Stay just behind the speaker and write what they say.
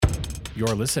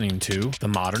You're listening to the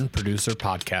Modern Producer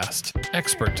Podcast,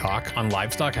 expert talk on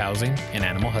livestock housing and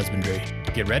animal husbandry.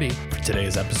 Get ready for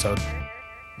today's episode.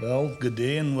 Well, good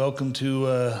day and welcome to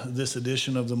this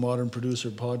edition of the Modern Producer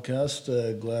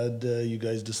Podcast. Glad you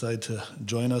guys decide to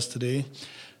join us today.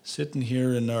 Sitting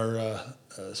here in our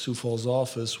Sioux Falls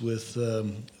office with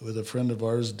a friend of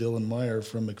ours, Dillan Meyer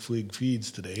from McFleeg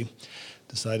Feeds today.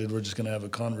 Decided we're just going to have a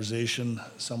conversation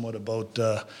somewhat about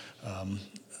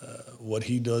what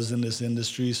he does in this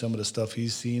industry, some of the stuff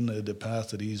he's seen, the path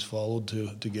that he's followed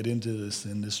to get into this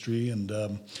industry, and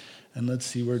let's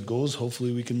see where it goes.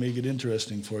 Hopefully we can make it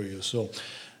interesting for you. So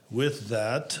with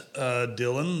that,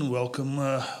 Dillan,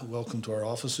 welcome to our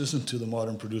offices and to the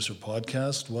Modern Producer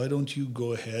Podcast. Why don't you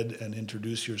go ahead and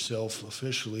introduce yourself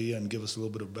officially and give us a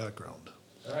little bit of background?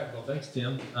 All right, well, thanks,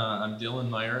 Tim. I'm Dillan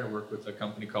Meyer. I work with a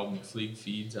company called McFleeg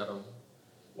Feeds out of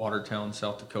Watertown,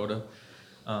 South Dakota.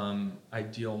 I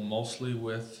deal mostly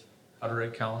with outer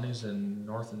egg colonies in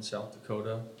North and South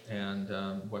Dakota and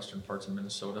western parts of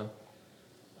Minnesota.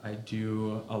 I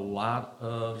do a lot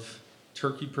of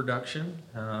turkey production.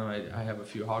 I have a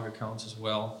few hog accounts as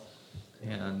well,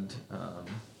 and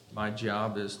my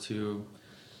job is to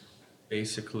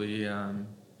basically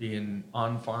be an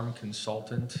on-farm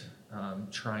consultant,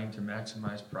 trying to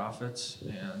maximize profits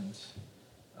and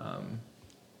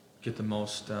get the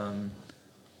most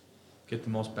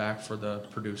back for the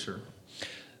producer.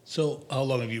 So how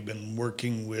long have you been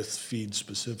working with feed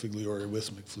specifically, or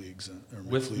with McFleeg's?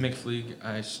 With McFleeg,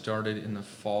 I started in the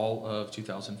fall of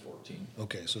 2014.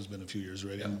 Okay, so it's been a few years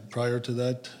already. Yeah. And prior to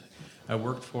that? I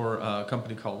worked for a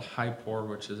company called Hypor,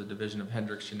 which is a division of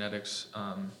Hendricks Genetics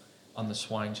on the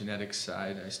swine genetics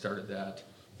side. I started that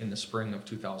in the spring of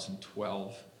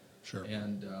 2012. Sure.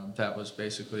 And that was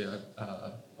basically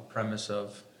a premise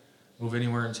of move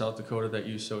anywhere in South Dakota that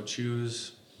you so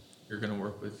choose. You're going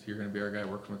to be our guy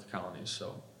working with the colonies.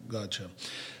 So. Gotcha.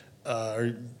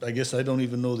 I guess I don't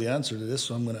even know the answer to this,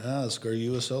 so I'm going to ask, are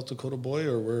you a South Dakota boy,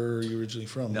 or where are you originally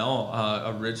from? No,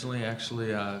 originally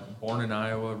actually born in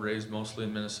Iowa, raised mostly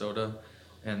in Minnesota,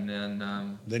 and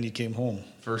then... then you came home.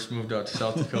 First moved out to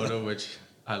South Dakota, which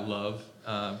I love.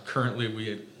 Currently,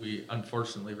 we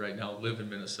unfortunately right now live in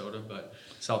Minnesota, but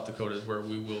South Dakota is where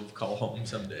we will call home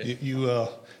someday.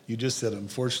 You just said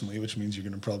unfortunately, which means you're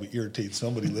going to probably irritate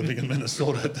somebody living in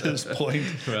Minnesota at this point.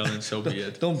 Well, then so be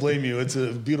it. Don't blame you. It's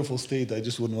a beautiful state. I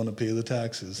just wouldn't want to pay the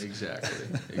taxes.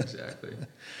 Exactly.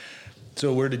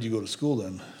 So where did you go to school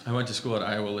then? I went to school at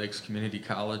Iowa Lakes Community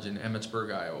College in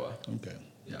Emmitsburg, Iowa. Okay.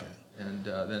 Yeah. Okay. And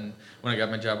then when I got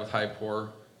my job with Hypor,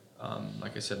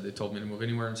 like I said, they told me to move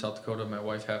anywhere in South Dakota. My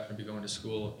wife happened to be going to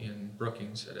school in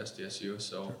Brookings at SDSU,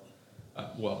 so...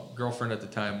 girlfriend at the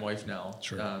time, wife now.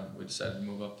 Sure. We decided to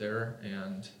move up there,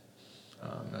 and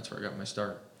that's where I got my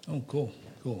start. Oh, cool.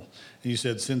 And you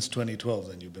said since 2012,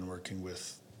 then you've been working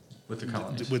with the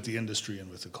colonies, with the industry and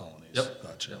with the colonies. Yep.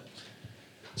 Gotcha. Yep.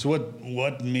 So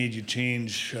what made you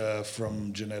change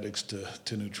from genetics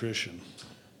to nutrition?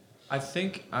 I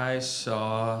think I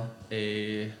saw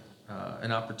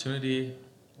an opportunity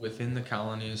within the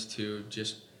colonies to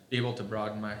just be able to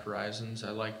broaden my horizons. I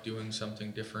like doing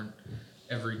something different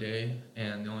every day,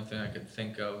 and the only thing I could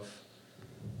think of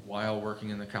while working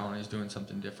in the colonies doing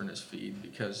something different is feed,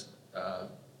 because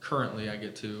currently I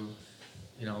get to,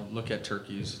 look at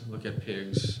turkeys, look at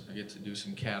pigs, I get to do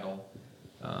some cattle.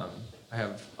 I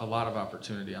have a lot of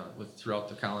opportunity throughout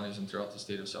the colonies and throughout the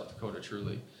state of South Dakota,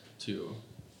 truly, to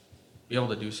be able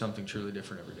to do something truly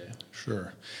different every day.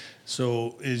 Sure.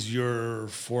 So is your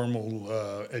formal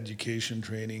education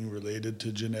training related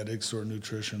to genetics or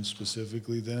nutrition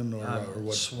specifically then, or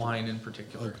what? Swine in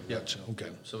particular. Okay, yep. Gotcha. Okay.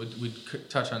 So we could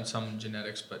touch on some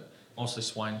genetics, but mostly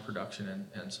swine production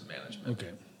and some management.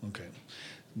 Okay.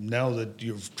 Now that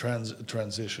you've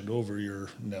transitioned over, you're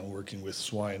now working with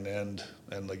swine and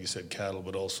like you said, cattle,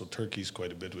 but also turkeys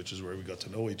quite a bit, which is where we got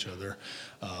to know each other.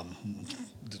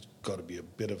 There's got to be a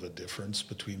bit of a difference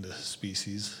between the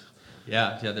species.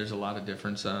 Yeah, there's a lot of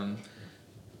difference.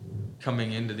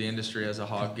 Coming into the industry as a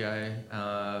hog guy,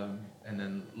 and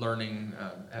then learning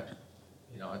at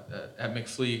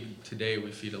McFleeg today,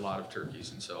 we feed a lot of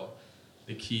turkeys, and so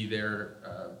the key there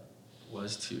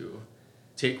was to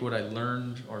take what I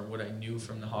learned or what I knew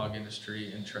from the hog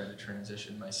industry and try to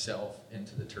transition myself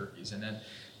into the turkeys.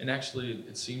 And actually,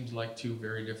 it seems like two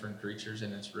very different creatures,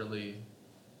 and it's really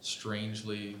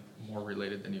strangely more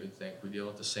related than you would think. We deal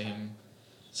with the same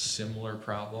similar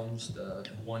problems. The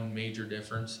one major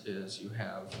difference is you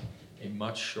have a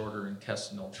much shorter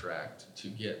intestinal tract to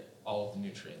get all of the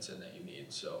nutrients in that you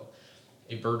need. So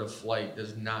a bird of flight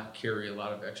does not carry a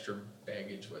lot of extra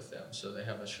baggage with them, so they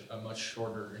have a much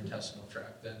shorter intestinal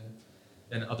tract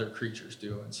than other creatures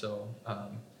do. And so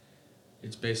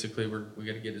it's basically we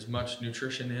got to get as much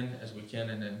nutrition in as we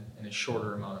can in a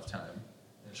shorter amount of time,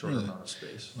 in a shorter amount of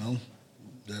space. Well,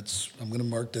 I'm going to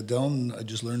mark that down. I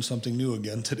just learned something new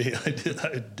again today.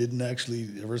 I didn't actually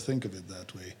ever think of it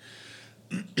that way.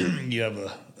 You have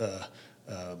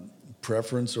a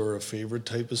preference or a favorite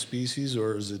type of species,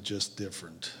 or is it just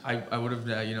different? I would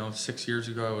have, 6 years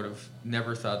ago, I would have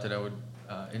never thought that I would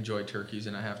enjoy turkeys,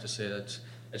 and I have to say that's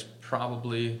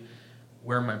probably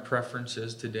where my preference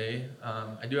is today.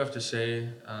 I do have to say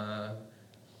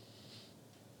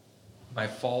my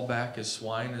fallback is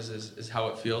swine is how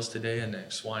it feels today, and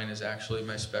swine is actually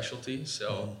my specialty.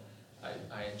 So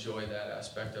I enjoy that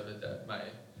aspect of it, that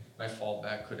my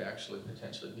fallback could actually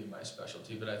potentially be my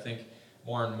specialty. But I think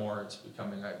more and more it's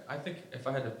becoming, I think if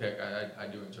I had to pick, I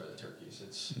do enjoy the turkeys.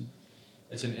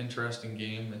 It's an interesting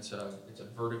game. It's a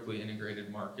vertically integrated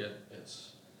market.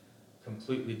 It's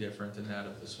completely different than that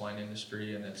of the swine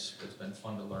industry, and it's been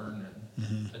fun to learn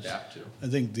and adapt to. I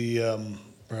think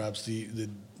perhaps the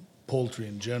poultry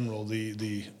in general,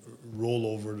 the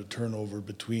rollover, the turnover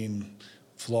between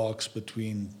flocks,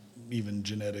 between even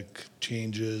genetic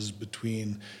changes,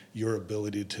 between your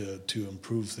ability to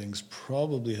improve things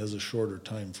probably has a shorter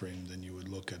time frame than you would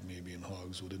look at maybe in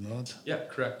hogs, would it not? Yeah,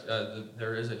 correct.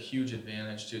 There is a huge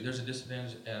advantage to, there's a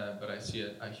disadvantage, but I see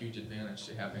a huge advantage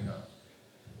to having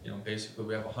basically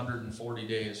we have 140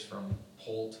 days from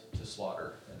poult to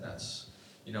slaughter, and that's,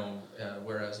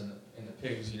 whereas in the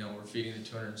pigs, we're feeding to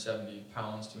 270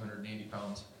 pounds, 280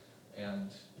 pounds,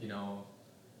 and,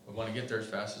 we want to get there as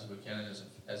fast as we can and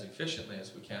as efficiently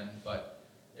as we can, but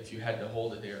if you had to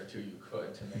hold a day or two, you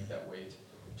could to make that weight.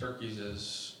 Turkeys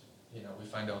is, we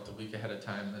find out the week ahead of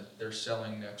time that they're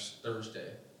selling next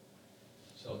Thursday.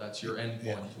 So that's your end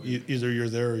point. Yeah. Either you're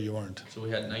there or you aren't. So we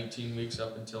had 19 weeks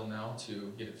up until now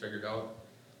to get it figured out.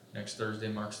 Next Thursday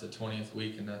marks the 20th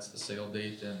week, and that's the sale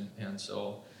date. And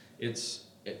so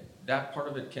that part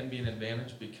of it can be an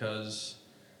advantage because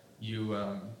you're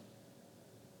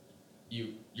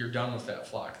done with that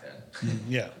flock then.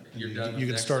 Yeah, You're done. You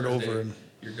can start Thursday, over. And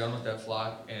you're done with that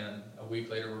flock, and a week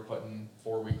later we're putting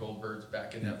 4-week-old birds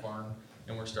back in that barn,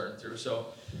 and we're starting through. So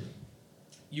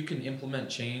you can implement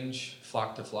change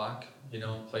flock to flock,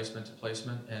 placement to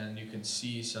placement, and you can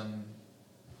see some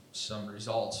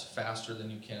results faster than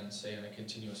you can, say, in a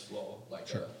continuous flow like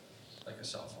a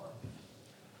sow farm.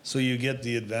 so you get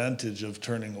the advantage of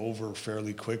turning over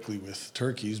fairly quickly with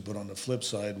turkeys, but on the flip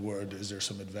side, is there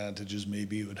some advantages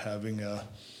maybe with having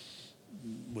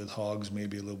with hogs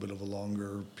maybe a little bit of a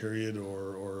longer period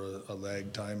or a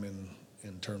lag time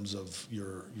in terms of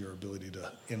your ability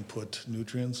to input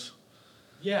nutrients?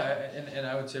 Yeah, and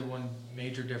I would say one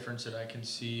major difference that I can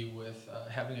see with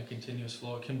having a continuous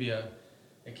flow, it can be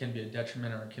a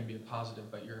detriment or it can be a positive,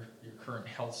 but your current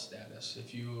health status.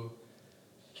 If you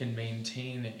can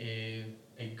maintain a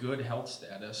good health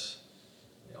status,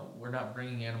 we're not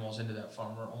bringing animals into that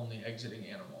farm, we're only exiting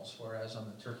animals. Whereas on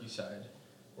the turkey side,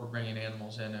 we're bringing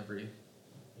animals in every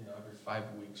 5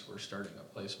 weeks we're starting a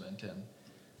placement,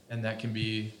 and that can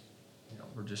be,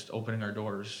 we're just opening our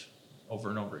doors over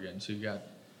and over again. So you've got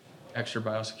extra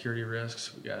biosecurity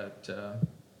risks, we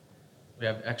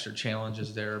have extra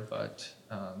challenges there, but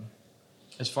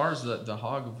as far as the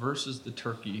hog versus the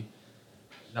turkey,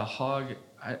 the hog,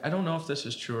 I don't know if this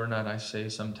is true or not. I say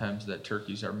sometimes that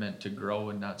turkeys are meant to grow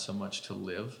and not so much to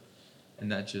live,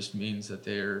 and that just means that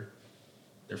they're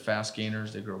fast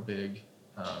gainers, they grow big.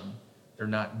 They're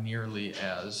not nearly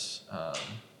as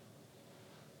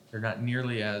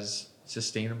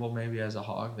sustainable maybe as a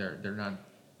hog. They're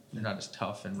not as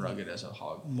tough and rugged as a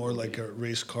hog. More like a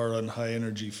race car on high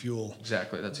energy fuel.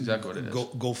 Exactly, that's exactly what it is.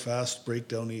 Go fast, break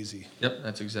down easy. Yep,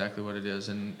 that's exactly what it is,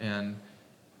 and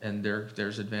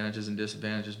there's advantages and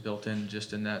disadvantages built in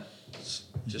just in that,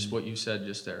 just what you said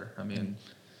just there. I mean,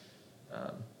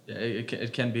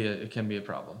 it can be a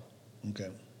problem.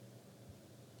 Okay.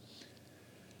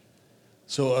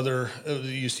 So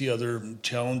you see other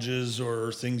challenges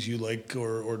or things you like,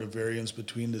 or the variance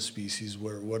between the species.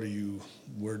 Where do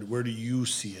you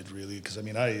see it really? Because I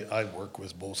mean, I work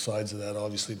with both sides of that,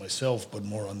 obviously myself, but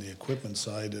more on the equipment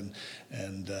side,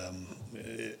 and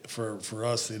for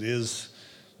us it is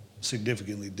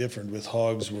significantly different. With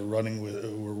hogs, we're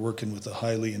working with a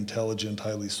highly intelligent,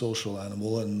 highly social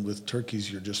animal, and with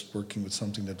turkeys, you're just working with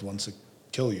something that wants to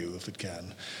kill you if it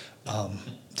can.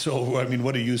 So, I mean,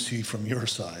 what do you see from your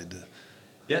side?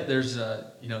 Yeah, there's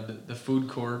the food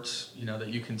courts that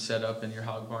you can set up in your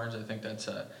hog barns. I think that's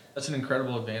an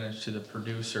incredible advantage to the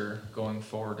producer going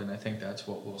forward, and I think that's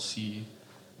what we'll see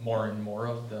more and more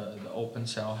of, the open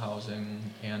sow housing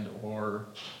and or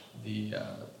the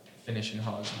finishing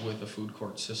hogs with a food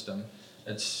court system.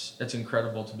 It's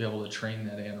incredible to be able to train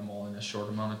that animal in a short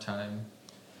amount of time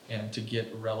and to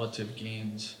get relative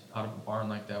gains out of a barn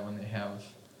like that when they have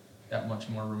that much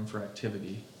more room for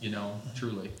activity,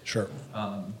 truly. Sure.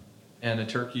 And a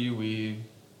turkey, we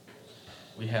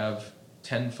have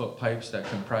 10-foot pipes that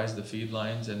comprise the feed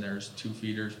lines, and there's 2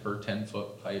 feeders per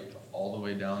 10-foot pipe all the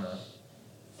way down a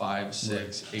 500,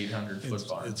 600, 800-foot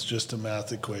barn. It's just a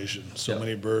math equation. So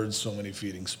many birds, so many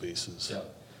feeding spaces. Yeah.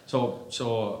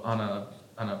 So on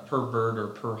a per bird or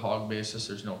per hog basis,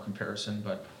 there's no comparison,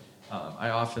 but I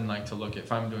often like to look at,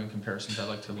 if I'm doing comparisons, I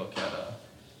like to look at a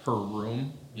per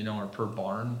room, or per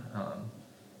barn.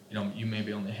 You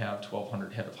maybe only have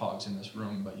 1,200 head of hogs in this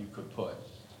room, but you could put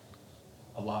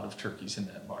a lot of turkeys in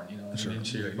that barn, Sure. And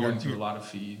so you're going through a lot of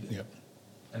feed Yep.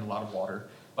 and a lot of water.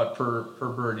 But per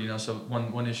bird, so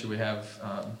one issue we have,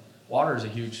 water is a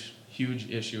huge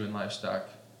issue in livestock,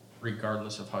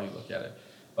 regardless of how you look at it.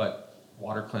 But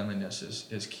water cleanliness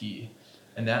is key.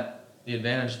 And the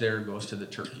advantage there goes to the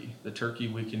turkey. The turkey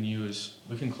we can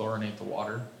chlorinate the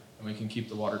water, and we can keep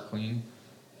the water clean,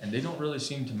 and they don't really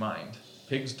seem to mind.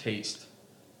 Pigs taste.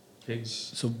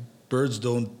 So birds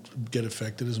don't get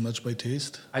affected as much by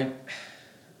taste?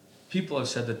 People have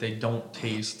said that they don't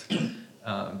taste,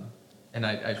 and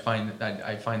I find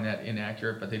that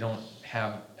inaccurate, but they don't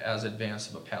have as advanced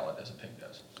of a palate as a pig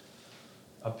does.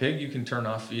 A pig you can turn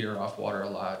off feed or off water a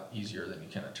lot easier than you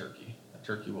can a turkey. A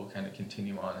turkey will kind of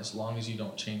continue on as long as you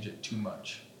don't change it too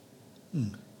much.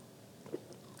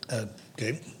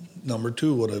 Okay. Number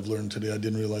 2, what I've learned today, I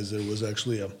didn't realize there was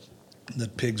actually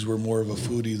that pigs were more of a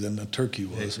foodie than a turkey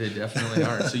was. They definitely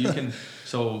are.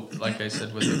 So like I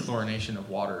said, with the chlorination of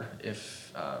water,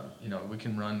 if we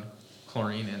can run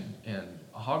chlorine in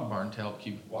a hog barn to help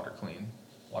keep water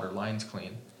lines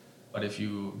clean, but if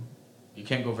you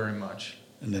can't go very much,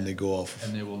 and then they go off,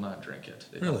 and they will not drink it.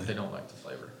 They don't like the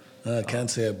flavor. I can't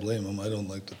say I blame them. I don't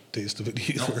like the taste of it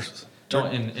either. No,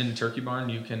 in turkey barn,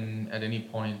 you can at any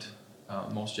point,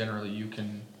 most generally, you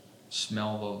can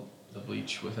smell the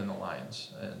bleach within the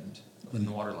lines and within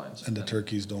the water lines. And the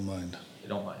turkeys don't mind. They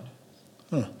don't mind.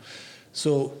 Huh.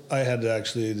 So I had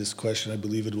actually this question, I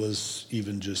believe it was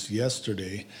even just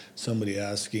yesterday, somebody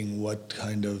asking what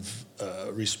kind of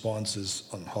responses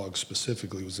on hogs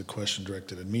specifically, was a question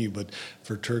directed at me, but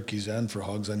for turkeys and for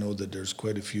hogs, I know that there's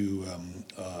quite a few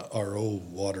RO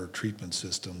water treatment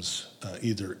systems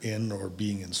either in or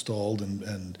being installed,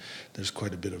 and there's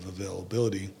quite a bit of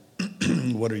availability.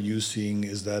 What are you seeing?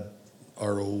 Is that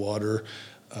RO water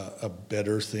a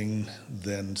better thing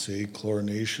than, say,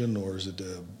 chlorination, or is it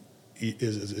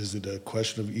a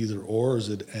question of either or is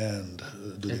it and?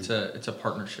 It's a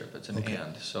partnership. It's an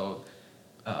and. So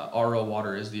RO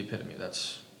water is the epitome.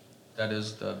 That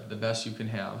is the best you can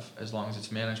have as long as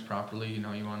it's managed properly. You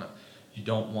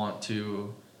don't want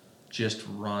to just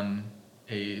run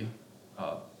a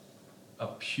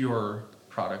pure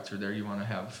product through there. You want to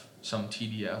have some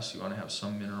TDS, you want to have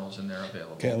some minerals in there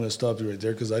available. Okay, I'm going to stop you right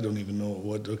there because I don't even know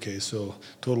what. Okay, so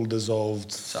total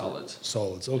dissolved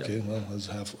solids. Okay, yep. Well,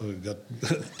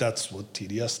 that's what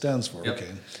TDS stands for. Yep.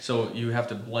 Okay. So you have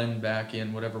to blend back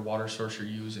in whatever water source you're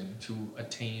using to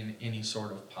attain any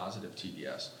sort of positive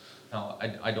TDS. Now,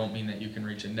 I don't mean that you can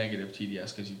reach a negative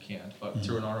TDS because you can't, but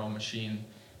through an RO machine,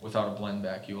 without a blend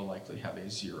back, you will likely have a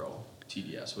 0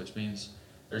 TDS, which means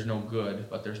there's no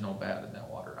good, but there's no bad in that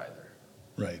water either.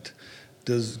 Right.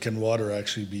 Can water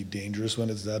actually be dangerous when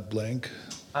it's that blank?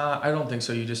 I don't think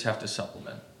so. You just have to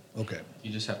supplement. Okay.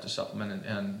 You just have to supplement,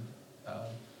 and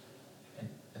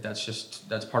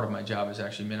that's part of my job is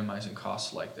actually minimizing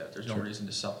costs like that. There's no reason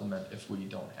to supplement if we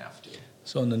don't have to.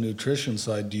 So on the nutrition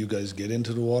side, do you guys get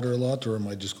into the water a lot, or am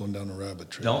I just going down a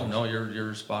rabbit trail? No,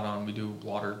 you're spot on. We do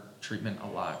water treatment a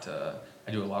lot.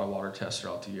 I do a lot of water tests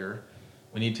throughout the year.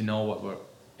 We need to know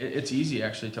it's easy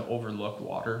actually to overlook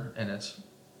water, and it's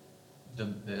the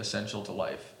essential to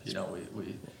life.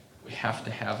 We have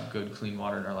to have good, clean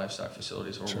water in our livestock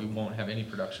facilities, or we won't have any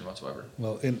production whatsoever.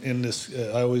 Well, in this,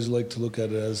 I always like to look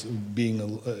at it as being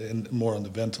more on the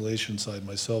ventilation side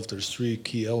myself. There's 3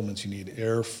 key elements you need: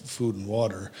 air, food, and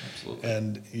water. Absolutely.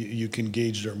 And you can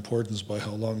gauge their importance by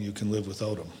how long you can live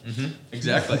without them. Mm-hmm.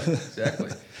 Exactly.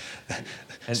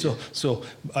 And So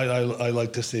I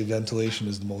like to say ventilation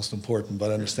is the most important,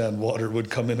 but I understand water would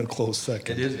come in a close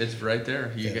second. it is. It's right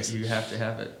there. You have to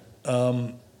have it.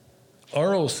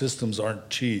 RO systems aren't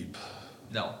cheap.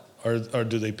 No. Or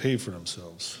do they pay for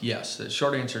themselves? Yes. The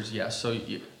short answer is yes. So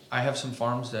I have some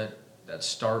farms that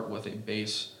start with a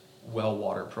base well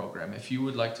water program. If you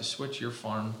would like to switch your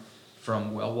farm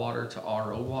from well water to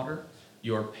RO water,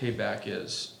 your payback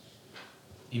is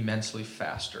immensely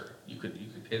faster. You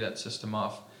could pay that system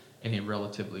off in a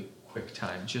relatively quick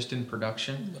time, just in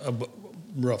production.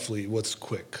 Roughly, what's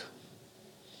quick?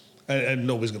 And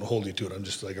nobody's going to hold you to it. I'm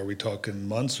just like, are we talking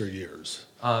months or years?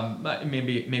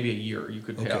 Maybe a year you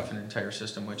could pay Okay. off an entire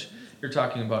system, which you're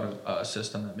talking about a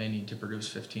system that may need to produce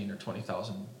 15 or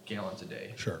 20,000 gallons a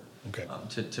day. Sure. Okay.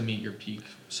 To meet your peak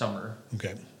summer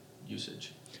Okay.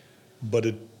 usage. But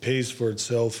it pays for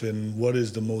itself in what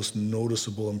is the most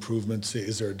noticeable improvement? Say,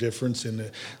 is there a difference in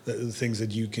the things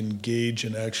that you can gauge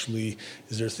and actually,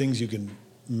 is there things you can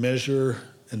measure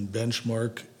and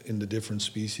benchmark in the different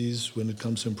species when it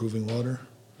comes to improving water?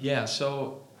 Yeah,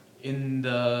 so in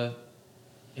the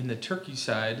turkey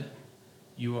side,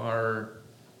 you are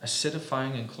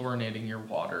acidifying and chlorinating your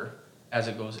water as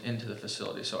it goes into the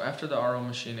facility. So after the RO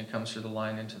machine, it comes through the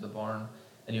line into the barn,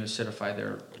 and you acidify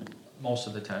there most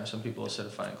of the time. Some people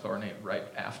acidify and chlorinate right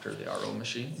after the RO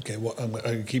machine. Okay, well,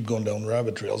 I keep going down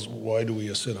rabbit trails. Why do we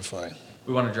acidify?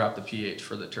 We want to drop the pH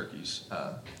for the turkey's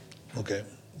Okay.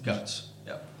 guts.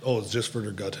 Yeah. Oh, it's just for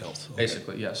their gut health. Okay.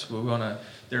 Basically, yes. We want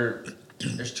to.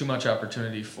 There's too much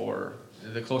opportunity for.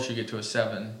 The closer you get to a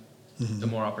 7, the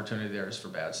more opportunity there is for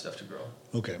bad stuff to grow.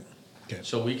 Okay. Okay.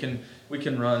 So we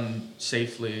can run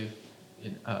safely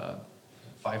in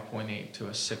 5.8 to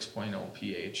a 6.0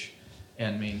 pH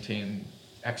and maintain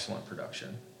excellent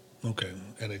production. Okay,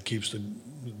 and it keeps the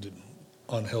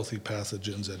unhealthy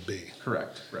pathogens at bay.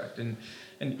 Correct. And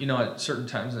at certain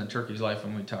times in the turkey's life,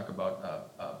 when we talk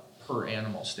about per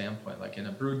animal standpoint, like in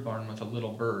a brood barn with a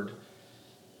little bird,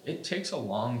 it takes a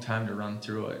long time to run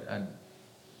through it, and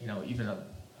even a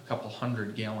couple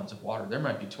hundred gallons of water. There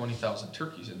might be 20,000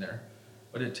 turkeys in there,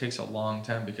 but it takes a long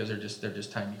time because they're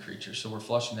just tiny creatures. So we're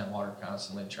flushing that water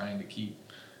constantly, trying to keep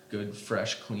good,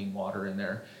 fresh, clean water in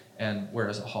there. And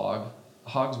whereas a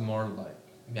hog's more like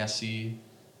messy.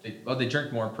 They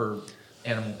drink more per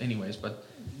animal anyways, but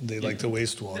They like the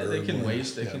wastewater. they can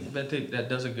waste. Yeah. But that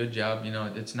does a good job.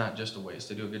 It's not just a waste.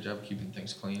 They do a good job of keeping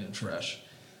things clean and fresh.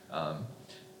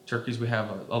 Turkeys, we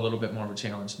have a little bit more of a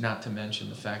challenge, not to mention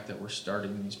the fact that we're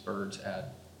starting these birds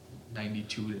at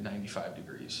 92 to 95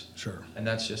 degrees. Sure. And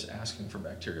that's just asking for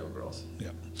bacterial growth. Yeah.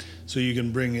 So you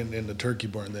can bring in the turkey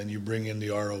barn, then you bring in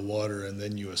the RO water, and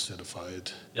then you acidify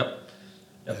it. Yep.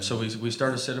 So we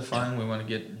start acidifying. We want to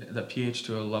get the pH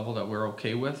to a level that we're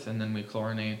okay with, and then we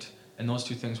chlorinate. And those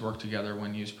two things work together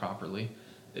when used properly.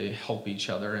 They help each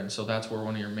other, and so that's where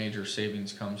one of your major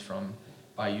savings comes from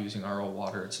by using RO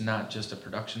water. It's not just a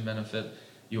production benefit.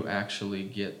 You actually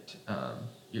get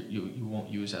you won't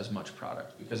use as much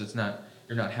product because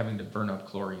you're not having to burn up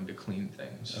chlorine to clean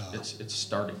things. It's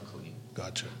starting clean.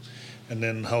 Gotcha. And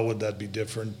then how would that be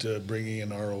different bringing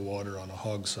in RO water on a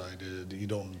hog side? You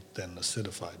don't then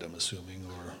acidify it, I'm assuming,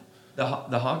 or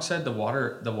the hog side, the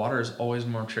water is always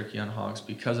more tricky on hogs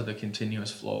because of the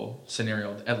continuous flow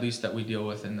scenario, at least that we deal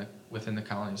with within the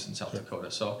colonies in South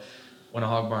Dakota. So when a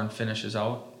hog barn finishes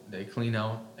out, they clean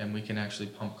out, and we can actually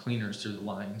pump cleaners through the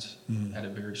lines at a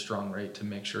very strong rate to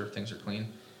make sure things are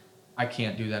clean. I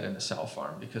can't do that in a sow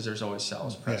farm because there's always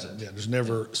sows present. Yeah, there's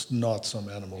never not some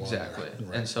animal Exactly. on there.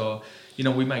 Right. And so,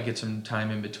 we might get some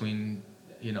time in between,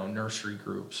 nursery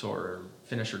groups or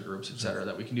finisher groups, et cetera,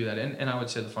 that we can do that. And I would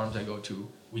say the farms I go to,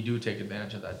 we do take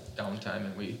advantage of that downtime,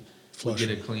 and we get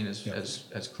it clean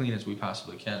as clean as we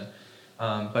possibly can.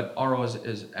 But RO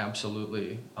is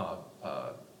absolutely a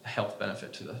health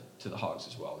benefit to the hogs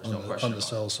as well. There's no question on the about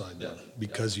cell it. side, then,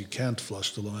 because you can't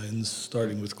flush the lines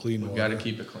starting with clean We've water. got to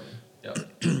keep it clean. Yep.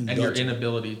 And your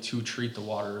inability to treat the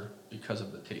water because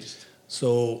of the taste.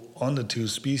 So on the two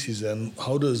species, then,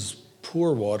 how does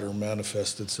poor water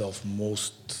manifest itself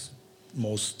most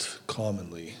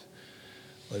commonly?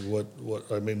 Like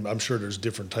what? I mean, I'm sure there's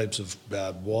different types of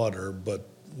bad water, but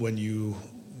when you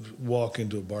walk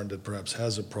into a barn that perhaps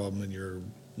has a problem and you're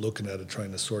looking at it,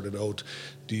 trying to sort it out,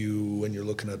 when you're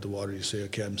looking at the water, you say,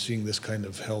 okay, I'm seeing this kind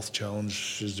of health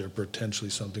challenge. Is there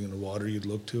potentially something in the water you'd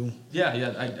look to?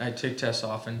 Yeah. I take tests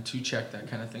often to check that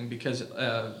kind of thing because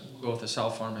we'll go with a sow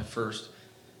farm at first.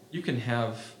 You can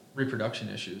have reproduction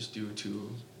issues due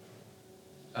to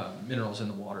minerals in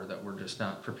the water that we're just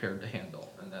not prepared to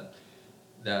handle, and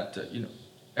that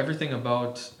everything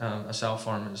about a sow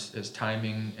farm is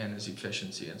timing and is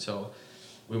efficiency, and so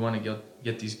we want to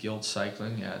get these gilts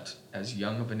cycling at as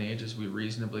young of an age as we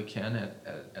reasonably can,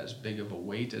 at as big of a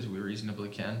weight as we reasonably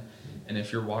can. And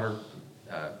if your water,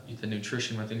 the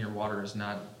nutrition within your water is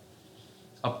not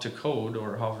up to code,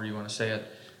 or however you want to say it,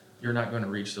 you're not going to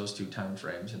reach those two time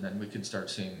frames, and then we could start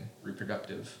seeing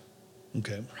reproductive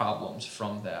problems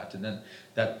from that. And then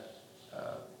that,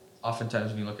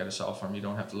 oftentimes when you look at a sow farm, you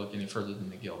don't have to look any further than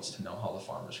the gilts to know how the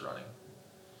farm is running.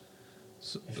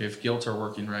 If gilts are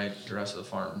working right, the rest of the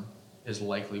farm is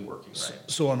likely working right.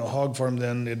 So on a hog farm,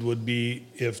 then it would be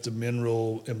if the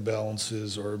mineral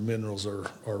imbalances or minerals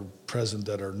are present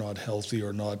that are not healthy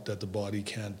or not that the body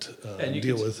can't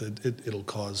deal with it'll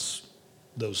cause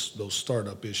those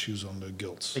startup issues on the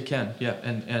gilts. It can, yeah,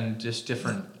 and just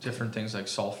different things like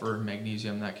sulfur,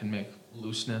 magnesium that can make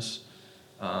looseness,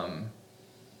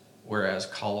 whereas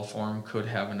coliform could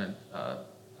have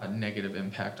a negative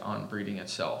impact on breeding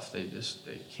itself. They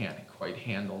can't quite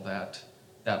handle that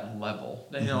level,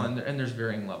 you know, and there's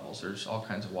varying levels. There's all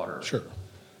kinds of water. Sure.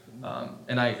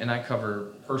 And I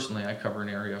cover an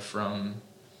area from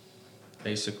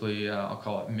basically I'll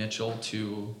call it Mitchell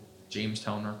to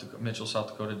Jamestown, North Dakota, Mitchell, South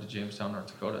Dakota to Jamestown, North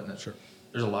Dakota, and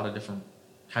there's a lot of different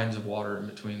kinds of water in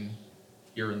between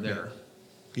here and there. Yeah.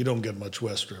 You don't get much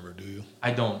West River, do you?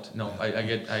 I don't. No,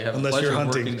 yeah. I have unless the pleasure you're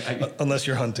hunting. of working. Unless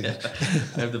you're hunting.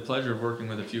 I have the pleasure of working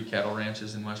with a few cattle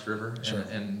ranches in West River, sure.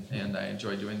 and I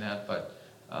enjoy doing that. But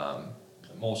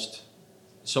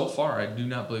so far, I do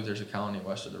not believe there's a colony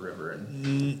west of the river.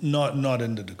 And not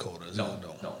in the Dakotas. No.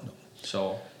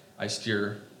 So I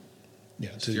steer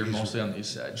mostly on the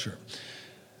east side. Sure.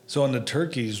 So on the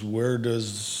turkeys, where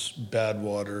does bad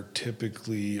water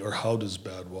typically, or how does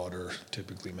bad water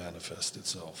typically manifest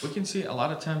itself? We can see a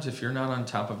lot of times if you're not on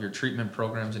top of your treatment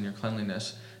programs and your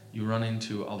cleanliness, you run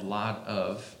into a lot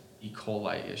of E.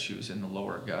 coli issues in the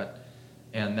lower gut,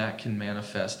 and that can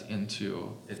manifest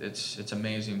into, it's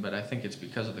amazing, but I think it's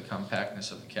because of the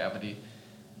compactness of the cavity,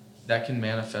 that can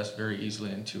manifest very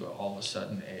easily into all of a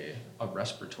sudden a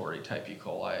respiratory type E.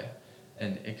 coli,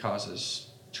 and it causes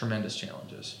tremendous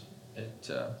challenges.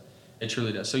 It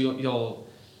truly does. So you'll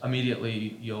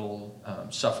immediately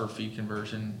suffer feed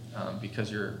conversion because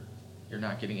you're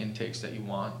not getting intakes that you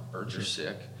want. Birds are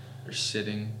sick. They're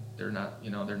sitting. They're not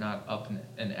up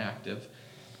and active,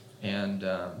 and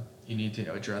you need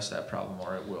to address that problem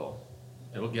or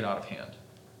it'll get out of hand.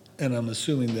 And I'm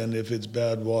assuming then if it's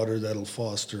bad water, that'll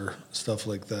foster stuff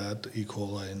like that, E.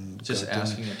 coli and just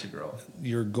asking it to grow.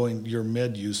 Your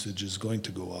med usage is going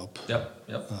to go up. Yep.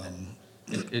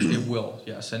 It will,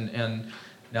 yes. And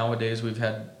nowadays we've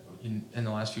had in the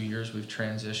last few years we've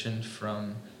transitioned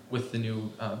from with the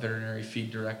new veterinary feed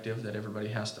directive that everybody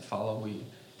has to follow. You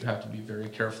have to be very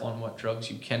careful on what drugs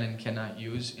you can and cannot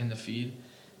use in the feed.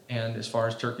 And as far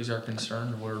as turkeys are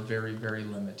concerned, we're very, very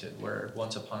limited, where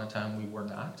once upon a time we were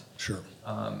not. Sure.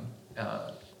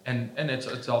 And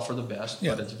it's all for the best,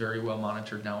 but it's very well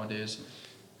monitored nowadays.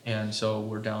 And so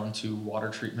we're down to water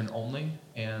treatment only,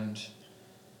 and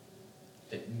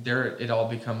it all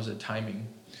becomes a timing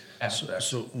aspect.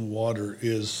 So water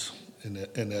is,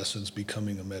 in essence,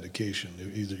 becoming a medication.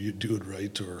 Either you do it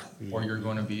right or you're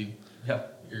going to be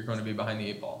behind the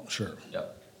 8 ball. Sure.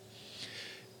 Yep.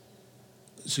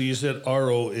 So you said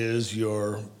RO is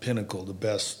your pinnacle, the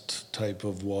best type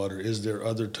of water. Is there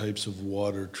other types of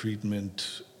water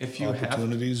treatment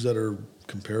opportunities that are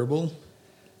comparable?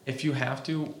 If you have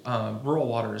to, rural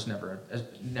water is never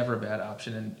a bad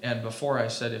option. And before I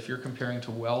said if you're comparing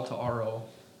to well to RO,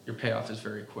 your payoff is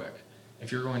very quick.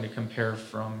 If you're going to compare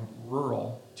from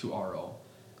rural to RO,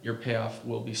 your payoff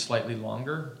will be slightly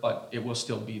longer, but it will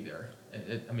still be there.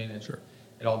 Sure.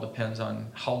 It all depends on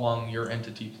how long your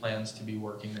entity plans to be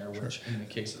working there, which in the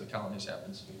case of the colonies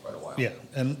happens to be quite a while. Yeah,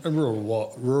 and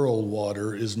rural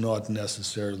water is not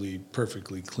necessarily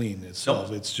perfectly clean itself.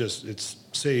 Nope. It's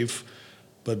safe,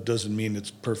 but doesn't mean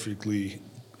it's perfectly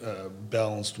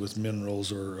balanced with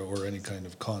minerals or any kind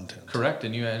of content. Correct,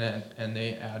 and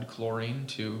they add chlorine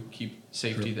to keep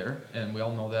safety there, and we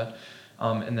all know that.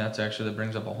 And that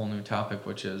brings up a whole new topic,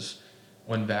 which is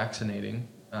when vaccinating.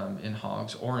 In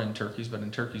hogs or in turkeys, but in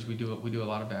turkeys we do a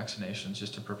lot of vaccinations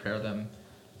just to prepare them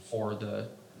for the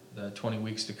 20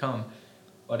 weeks to come.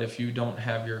 But if you don't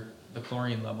have the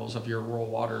chlorine levels of your rural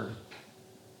water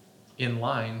in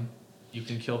line, you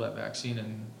can kill that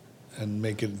vaccine and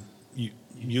make it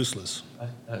useless.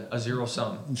 A zero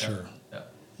sum. Sure.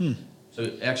 Yeah.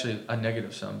 So actually a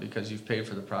negative sum because you've paid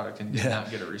for the product and did not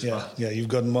get a response. Yeah, you've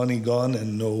got money gone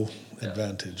and no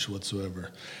advantage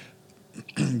whatsoever.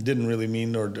 Didn't really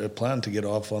mean or plan to get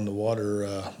off on the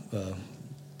water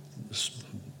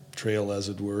trail, as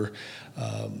it were.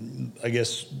 I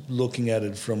guess looking at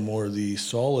it from more the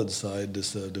solid side,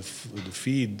 the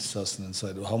feed sustenance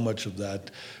side, how much of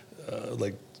that,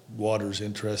 like water is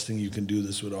interesting. You can do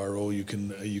this with RO. You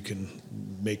can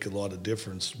make a lot of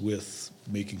difference with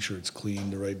making sure it's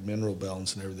clean, the right mineral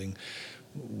balance, and everything.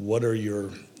 What are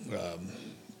your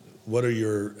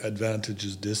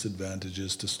advantages,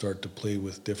 disadvantages to start to play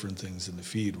with different things in the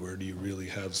feed? Where do you really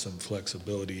have some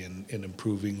flexibility in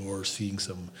improving or seeing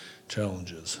some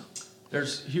challenges?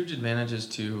 There's huge advantages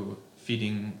to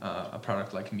feeding a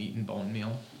product like meat and bone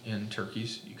meal in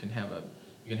turkeys. You can have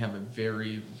a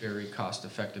very, very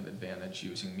cost-effective advantage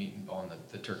using meat and bone. That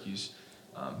the turkeys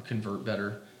convert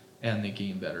better and they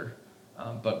gain better.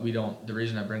 But we don't. The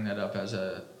reason I bring that up as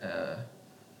a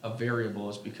variable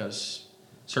is because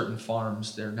certain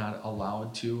farms, they're not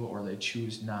allowed to, or they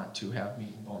choose not to have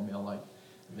meat and bone meal. Like,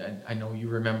 I know you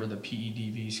remember the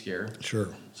PEDV scare. Sure.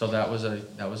 So that was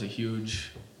a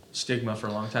huge stigma for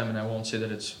a long time, and I won't say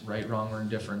that it's right, wrong, or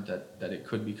indifferent that it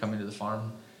could be coming to the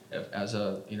farm. If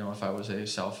I was a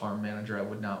sow farm manager, I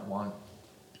would not want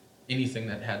anything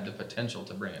that had the potential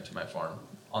to bring it to my farm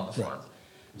on the farm. Right.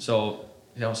 So,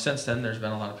 since then there's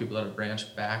been a lot of people that have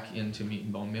branched back into meat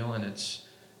and bone meal, and it's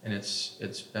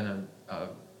been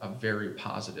a very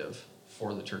positive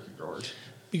for the turkey growers.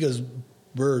 Because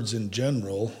birds in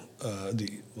general,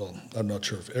 I'm not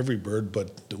sure if every bird,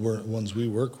 but the ones we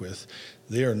work with,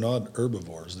 they are not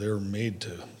herbivores. They're made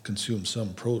to consume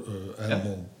some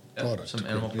animal product. Some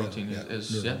animal protein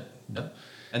is.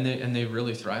 And they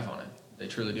really thrive on it. They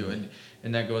truly do. Mm-hmm.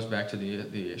 And that goes back to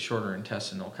the shorter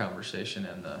intestinal conversation,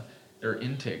 and their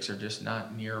intakes are just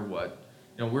not near what,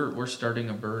 we're starting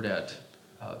a bird at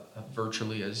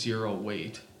virtually a zero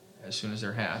weight as soon as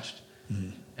they're hatched.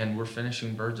 Mm-hmm. And we're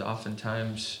finishing birds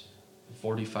oftentimes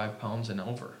 45 pounds and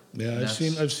over. Yeah,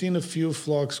 I've seen a few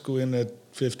flocks go in at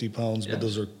 50 pounds, but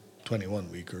those are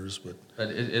 21 weekers. But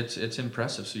it's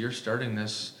impressive. So you're starting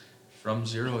this from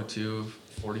 0 to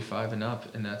 45 and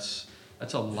up, and that's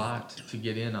a lot to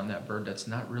get in on that bird that's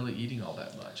not really eating all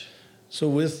that much. So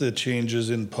with the changes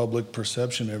in public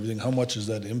perception and everything, how much has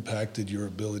that impacted your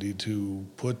ability to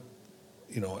put,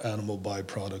 animal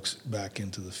byproducts back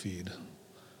into the feed?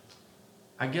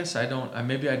 I guess I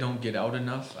don't get out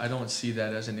enough. I don't see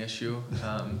that as an issue.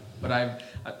 But I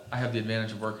have the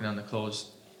advantage of working on the closed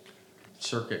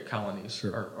circuit colonies,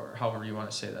 sure, or however you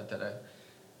want to say that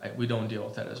we don't deal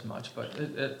with that as much. But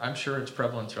I'm sure it's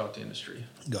prevalent throughout the industry.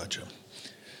 Gotcha.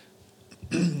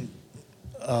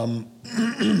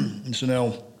 So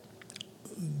now,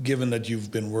 given that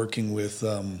you've been working with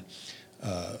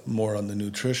more on the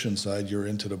nutrition side, you're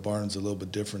into the barns a little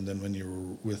bit different than when you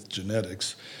were with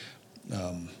genetics.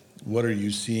 What are you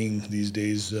seeing these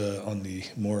days on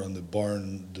the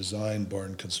barn design,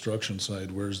 barn construction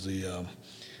side? Where's the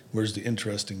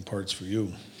interesting parts for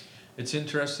you? It's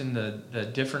interesting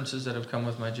the differences that have come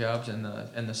with my jobs and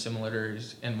the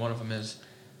similarities. And one of them is,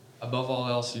 above all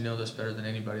else, you know this better than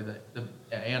anybody, that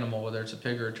the animal, whether it's a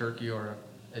pig or a turkey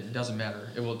it doesn't matter.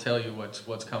 It will tell you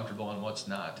what's comfortable and what's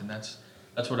not. And that's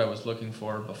what I was looking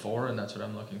for before, and that's what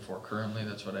I'm looking for currently.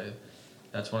 That's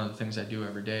one of the things I do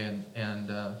every day.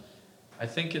 And I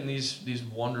think in these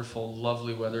wonderful,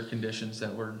 lovely weather conditions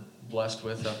that we're blessed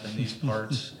with up in these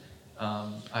parts,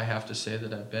 I have to say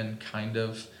that I've been kind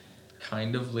of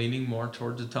leaning more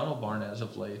towards a tunnel barn as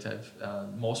of late.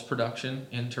 Most production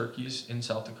in turkeys in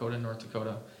South Dakota and North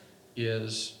Dakota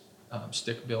is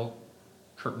stick-built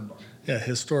curtain barn. Yeah,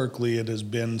 historically it has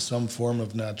been some form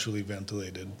of naturally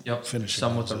ventilated finishing.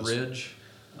 Some with a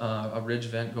ridge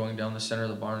vent going down the center of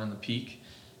the barn and the peak.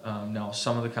 Now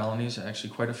some of the colonies, actually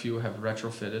quite a few, have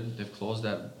retrofitted. They've closed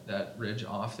that ridge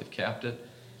off, they've capped it,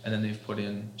 and then they've put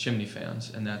in chimney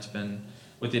fans. And that's been,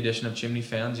 with the addition of chimney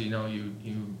fans,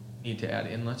 you need to add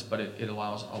inlets, but it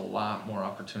allows a lot more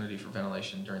opportunity for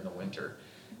ventilation during the winter.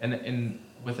 And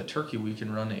with a turkey, we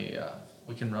can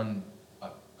run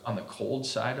on the cold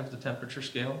side of the temperature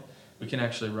scale. We can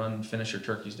actually run finisher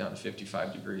turkeys down to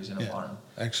 55 degrees in a barn.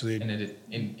 Actually, and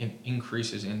it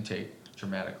increases intake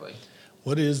dramatically.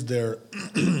 What is there?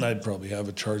 I'd probably have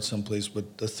a chart someplace,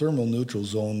 but the thermal neutral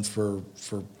zone for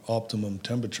optimum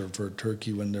temperature for a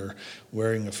turkey when they're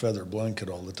wearing a feather blanket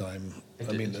all the time.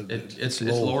 It's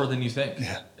lower than you think.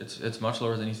 Yeah. It's much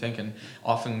lower than you think, and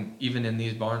often even in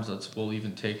these barns, we'll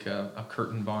even take a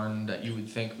curtain barn that you would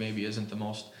think maybe isn't the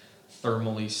most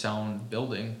thermally sound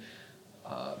building.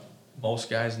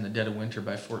 Most guys in the dead of winter,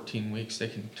 by 14 weeks, they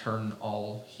can turn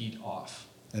all heat off.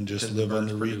 And just live on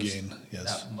the regain.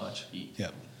 Yes. That much heat. Yeah.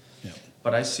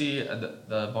 But I see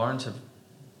the barns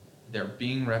they're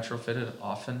being retrofitted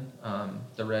often.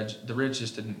 The ridge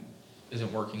just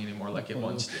isn't working anymore like it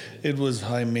once did. It was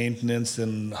high maintenance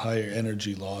and high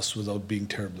energy loss without being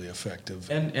terribly effective.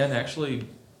 And actually,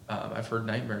 I've heard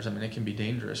nightmares. It can be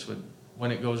dangerous.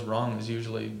 When it goes wrong is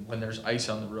usually when there's ice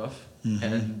on the roof. Mm-hmm.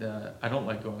 And I don't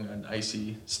like going on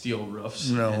icy steel roofs.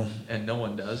 No. And no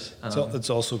one does. It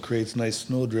also creates nice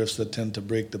snow drifts that tend to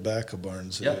break the back of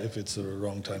barns if it's the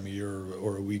wrong time of year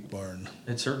or a weak barn.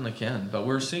 It certainly can. But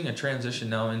we're seeing a transition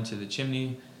now into the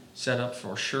chimney setup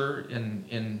for sure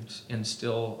in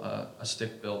still a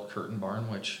stick-built curtain barn,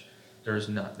 which there's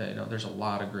a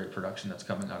lot of great production that's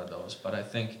coming out of those. But I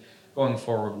think going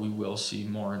forward, we will see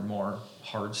more and more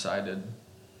hard-sided,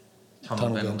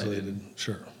 tunnel ventilated.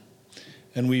 Sure.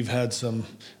 And we've had some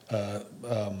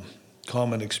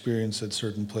common experience at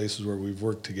certain places where we've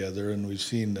worked together, and we've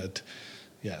seen that,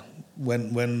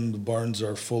 when the barns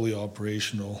are fully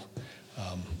operational,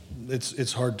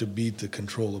 it's hard to beat the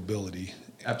controllability.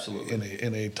 Absolutely.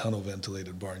 In a tunnel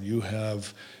ventilated barn, you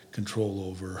have control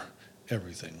over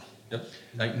everything. Yep.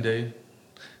 Night and day.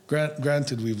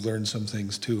 Granted, we've learned some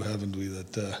things too, haven't we?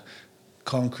 That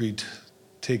concrete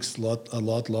takes a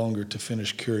lot longer to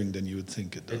finish curing than you would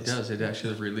think it does. It does. It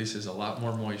actually releases a lot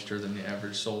more moisture than the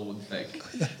average soul would think,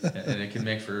 and it can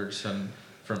make for some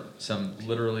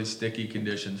literally sticky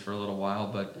conditions for a little while.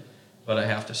 But I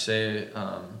have to say,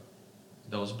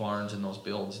 those barns and those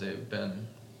builds, they've been,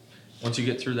 once you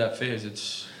get through that phase,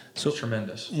 it's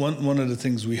tremendous. One of the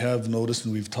things we have noticed,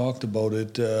 and we've talked about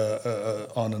it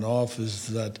on and off, is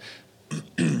that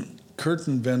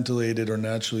curtain ventilated or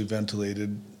naturally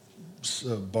ventilated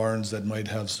barns that might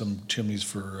have some chimneys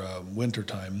for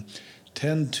wintertime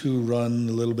tend to run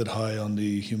a little bit high on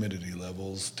the humidity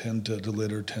levels, the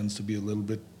litter tends to be a little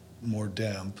bit more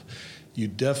damp. You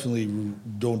definitely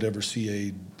don't ever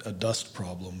see a dust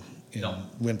problem in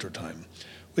wintertime,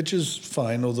 which is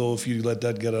fine, although if you let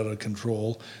that get out of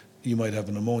control, you might have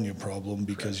an ammonia problem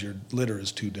because your litter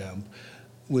is too damp.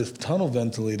 With tunnel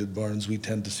ventilated barns, we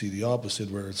tend to see the opposite,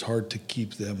 where it's hard to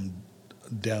keep them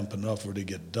damp enough or they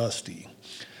get dusty.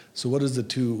 So what is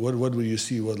what would you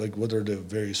see, what are the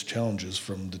various challenges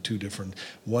from the two different?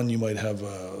 One, you might have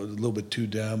a little bit too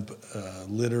damp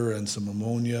litter and some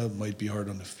ammonia. It might be hard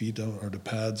on the feet or the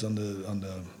pads on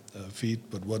the feet,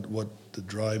 but what the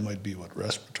dry might be, what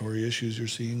respiratory issues you're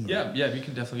seeing? Yeah, you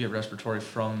can definitely get respiratory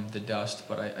from the dust,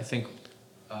 but I think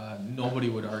nobody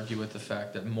would argue with the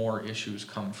fact that more issues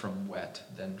come from wet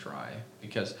than dry,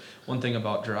 because one thing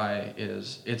about dry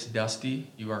is it's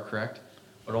dusty, you are correct,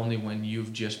 but only when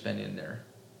you've just been in there,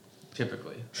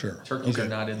 typically. Sure. Turkeys are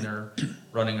not in there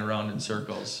running around in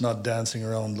circles. Not dancing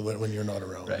around when you're not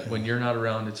around. Right, yeah. When you're not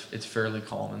around, it's fairly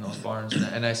calm in those barns,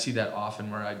 and I see that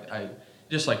often where I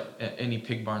just like any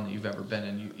pig barn that you've ever been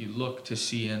in, you look to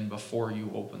see in before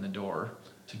you open the door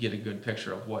to get a good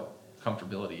picture of what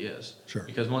comfortability is. Sure.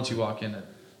 Because once you walk in,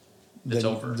 it's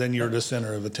over. Then you're the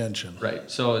center of attention.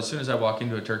 Right. So as soon as I walk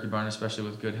into a turkey barn, especially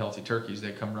with good healthy turkeys,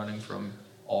 they come running from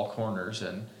all corners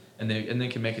and they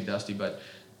can make it dusty. But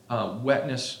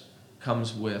wetness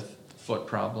comes with foot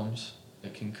problems.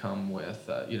 It can come with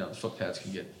the foot pads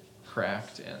can get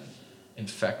cracked and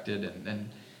infected, and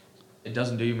it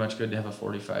doesn't do you much good to have a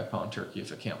 45-pound turkey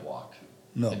if it can't walk.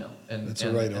 No, and that's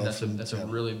a write-off. That's a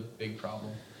really big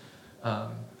problem.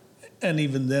 And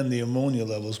even then, the ammonia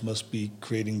levels must be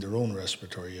creating their own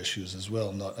respiratory issues as well.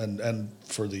 And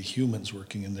for the humans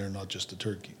working in there, not just the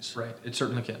turkeys. Right. It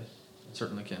certainly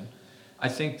can. I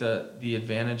think the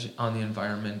advantage on the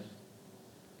environment,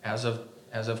 as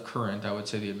of current, I would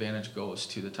say the advantage goes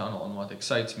to the tunnel. And what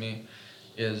excites me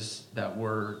is that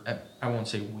I won't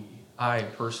say I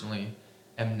personally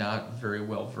am not very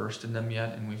well versed in them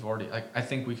yet, and we've already. I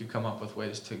think we could come up with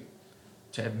ways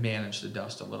to manage the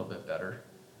dust a little bit better.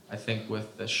 I think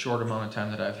with the short amount of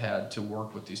time that I've had to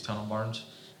work with these tunnel barns,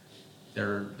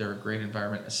 they're a great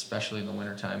environment, especially in the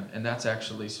wintertime. And that's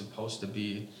actually supposed to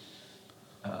be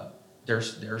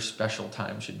their special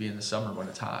time should be in the summer when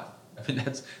it's hot. I mean,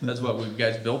 that's what we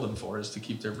guys build them for, is to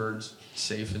keep their birds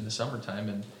safe in the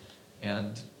summertime.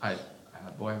 And I've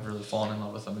really fallen in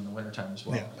love with them in the wintertime as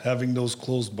well. Yeah, having those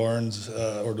closed barns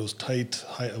or those tight,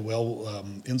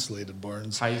 insulated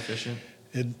barns. High efficient.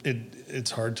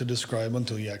 It's hard to describe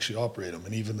until you actually operate them.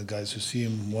 And even the guys who see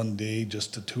them one day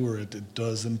just to tour it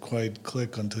doesn't quite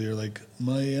click until you're like,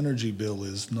 my energy bill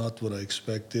is not what I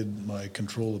expected. My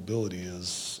controllability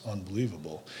is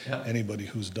unbelievable. Yeah. Anybody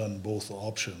who's done both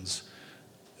options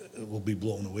will be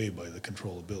blown away by the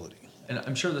controllability. And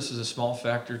I'm sure this is a small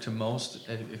factor to most,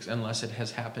 unless it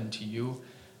has happened to you,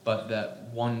 but that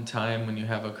one time when you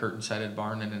have a curtain-sided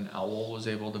barn and an owl was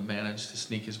able to manage to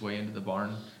sneak his way into the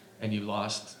barn and you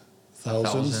lost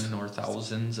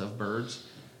thousands of birds,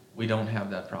 we don't have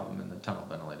that problem in the tunnel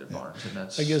ventilated barns. And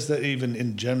that's, I guess that even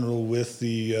in general with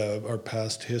the our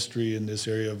past history in this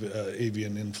area of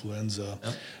avian influenza,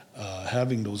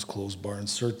 having those closed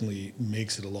barns certainly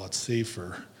makes it a lot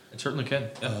safer. It certainly can.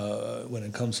 Yeah. When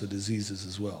it comes to diseases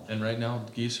as well. And right now,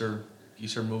 geese are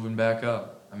moving back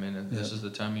up. I mean, this is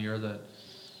the time of year that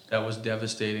was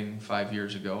devastating 5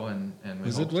 years ago, and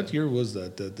we what year was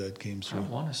that came through? I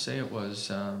want to say it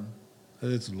was.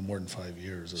 It's a little more than 5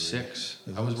 years. Already. 6.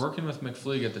 I was working with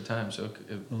McFleeg at the time, so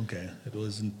okay, it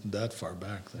wasn't that far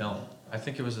back then. No, I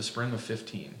think it was the spring of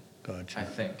 15. Gotcha. I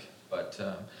think, but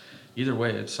either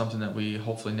way, it's something that we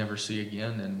hopefully never see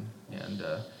again.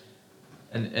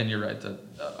 And you're right.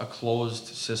 A closed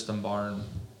system barn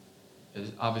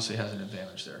obviously has an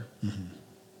advantage there. Mm-hmm.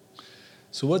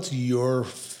 So, what's your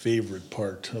favorite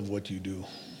part of what you do?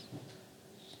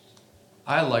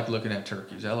 I like looking at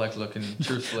turkeys. I like looking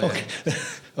truthfully.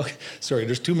 Okay, sorry.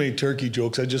 There's too many turkey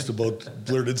jokes. I just about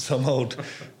blurted some out.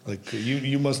 Like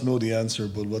you must know the answer,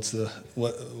 but what's the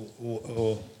what?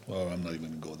 Oh, I'm not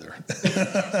even gonna go there.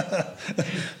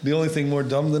 The only thing more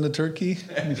dumb than a turkey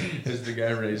is the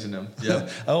guy raising them. Yeah.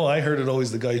 Oh, I heard it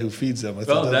always the guy who feeds them.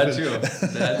 That too.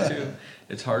 That too.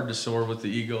 It's hard to soar with the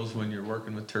eagles when you're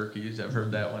working with turkeys. I've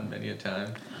heard that one many a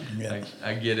time. Yeah.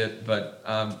 I get it, but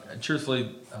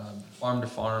truthfully, farm to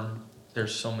farm,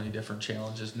 there's so many different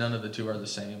challenges. None of the two are the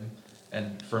same.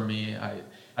 And for me, I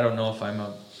don't know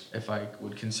if I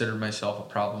would consider myself a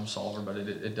problem solver, but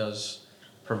it does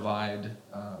provide.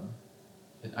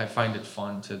 I find it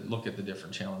fun to look at the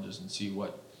different challenges and see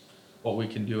what we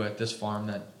can do at this farm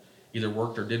that either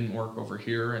worked or didn't work over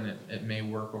here, and it may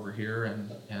work over here,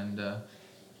 and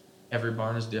every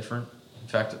barn is different. In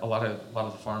fact, a lot of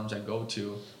the farms I go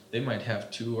to, they might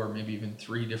have 2 or maybe even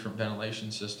 3 different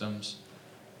ventilation systems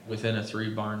within a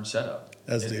 3-barn setup.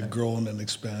 As they've grown and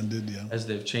expanded, yeah. As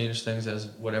they've changed things, as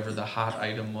whatever the hot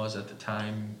item was at the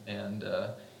time, and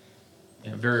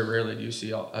very rarely do you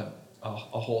see a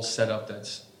whole setup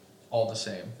that's all the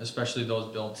same. Especially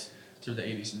those built through the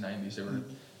 80s and 90s.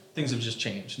 Things have just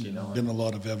changed, Been a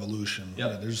lot of evolution.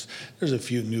 Yep. Yeah, there's a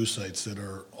few new sites that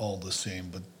are all the same,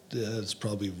 but it's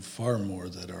probably far more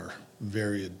that are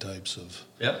varied types of.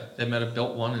 Yep, they might have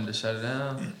built one and decided,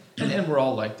 and we're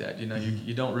all like that.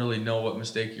 You don't really know what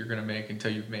mistake you're going to make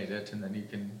until you've made it, and then you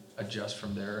can adjust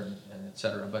from there and et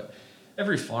cetera. But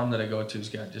every farm that I go to has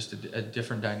got just a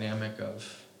different dynamic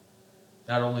of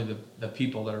not only the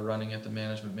people that are running it, the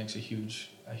management makes a huge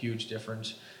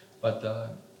difference, but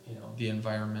the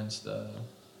environments,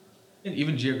 and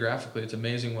even geographically, it's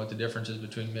amazing what the difference is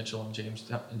between Mitchell and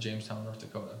Jamestown, North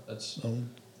Dakota. It's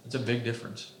a big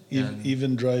difference.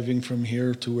 Even driving from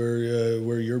here to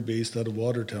where you're based out of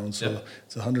Watertown, so yep.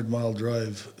 It's a 100-mile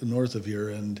drive north of here,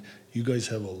 and you guys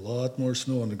have a lot more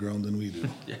snow on the ground than we do.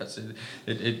 Yes,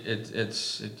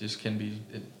 it just can be.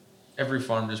 Every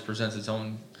farm just presents its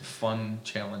own fun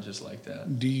challenges like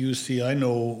that. Do you see, I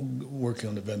know, working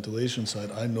on the ventilation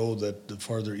side, I know that the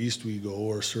farther east we go,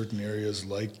 or certain areas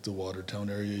like the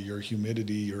Watertown area, your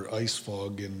humidity, your ice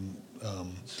fog in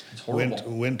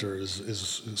winter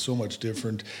is so much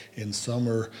different. In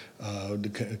summer,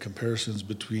 the comparisons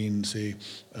between, say,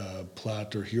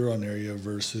 Platte or Huron area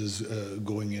versus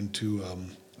going into,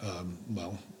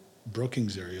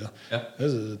 Brookings area, yeah.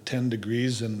 There's a 10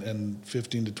 degrees and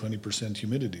 15 to 20%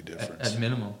 humidity difference. At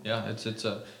minimum, yeah. It's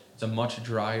a much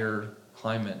drier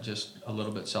climate, just a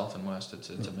little bit south and west. It's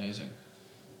amazing.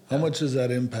 How much does that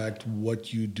impact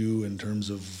what you do in terms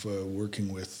of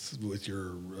working with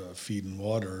your feed and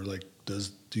water? Like,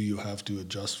 do you have to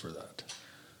adjust for that?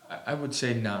 I would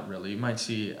say not really. You might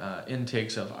see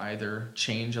intakes of either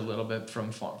change a little bit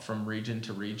from region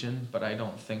to region, but I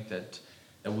don't think that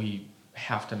we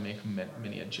have to make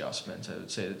many adjustments. I would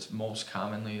say it's most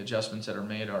commonly adjustments that are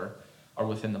made are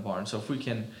within the barn. So if we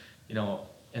can,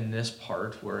 in this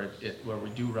part where we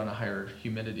do run a higher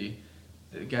humidity,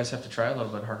 the guys have to try a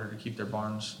little bit harder to keep their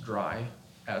barns dry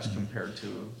as compared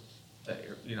to,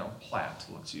 Platte,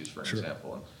 let's use for an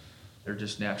example. And they're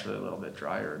just naturally a little bit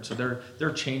drier, and so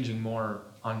they're changing more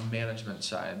on management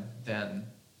side than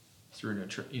through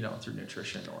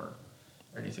nutrition or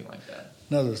anything like that.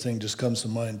 Another thing just comes to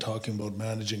mind talking about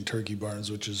managing turkey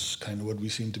barns, which is kind of what we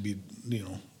seem to be,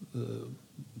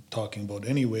 talking about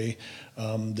anyway.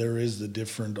 There is the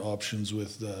different options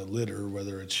with litter,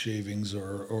 whether it's shavings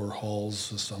or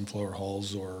hulls, sunflower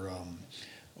hulls, or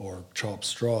chopped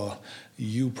straw.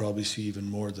 You probably see even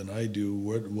more than I do.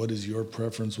 What is your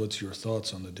preference? What's your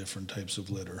thoughts on the different types of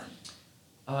litter?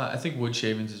 I think wood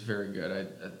shavings is very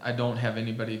good. I don't have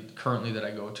anybody currently that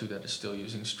I go to that is still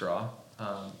using straw.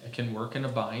 It can work in a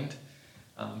bind,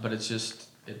 but it's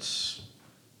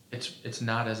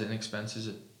not as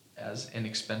inexpensive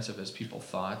as people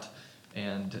thought,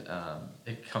 and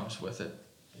it comes with it,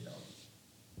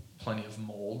 plenty of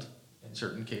mold in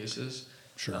certain cases.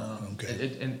 Sure. Okay.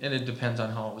 It depends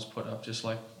on how it was put up, just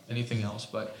like anything else.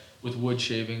 But with wood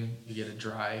shaving, you get a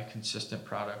dry, consistent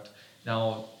product.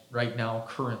 Now, right now,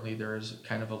 currently, there is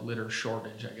kind of a litter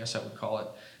shortage, I guess I would call it,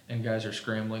 and guys are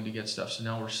scrambling to get stuff. So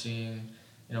now we're seeing,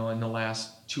 in the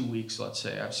last 2 weeks, let's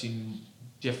say, I've seen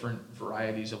different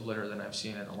varieties of litter than I've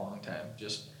seen in a long time.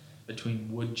 Just between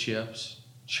wood chips,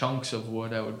 chunks of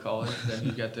wood, I would call it. Then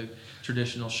you got the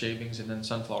traditional shavings and then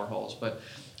sunflower hulls. But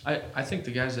I think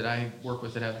the guys that I work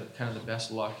with that have kind of the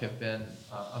best luck have been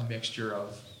a mixture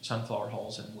of sunflower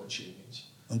hulls and wood shavings.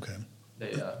 Okay.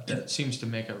 That seems to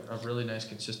make a really nice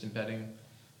consistent bedding.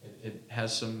 It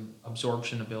has some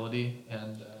absorption ability,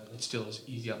 and it still is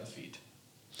easy on the feet.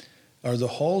 Are the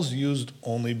hulls used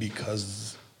only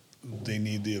because they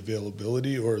need the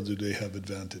availability, or do they have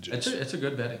advantages? It's a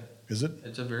good bedding. Is it?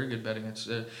 It's a very good bedding.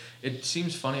 It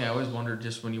seems funny. I always wondered,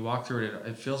 just when you walk through it,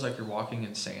 it feels like you're walking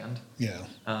in sand. Yeah.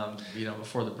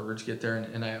 Before the birds get there,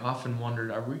 and I often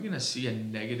wondered, are we going to see a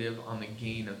negative on the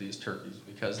gain of these turkeys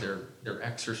because they're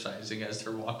exercising as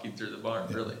they're walking through the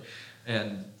barn, really,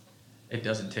 and it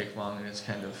doesn't take long, and it's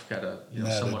kind of got a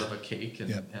somewhat of a cake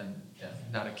and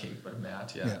not a cake but a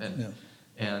mat,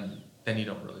 and then you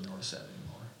don't really notice that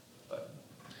anymore. But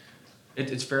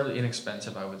it's fairly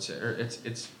inexpensive, I would say, or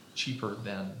it's cheaper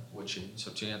than wood shaving.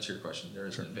 So to answer your question, there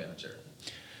is an advantage there.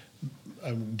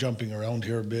 I'm jumping around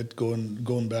here a bit,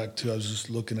 going back to, I was just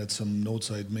looking at some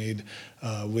notes I'd made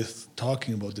with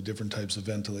talking about the different types of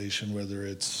ventilation, whether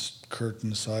it's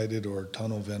curtain-sided or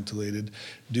tunnel ventilated.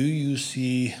 Do you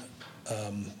see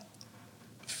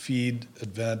feed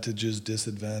advantages,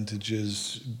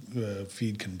 disadvantages,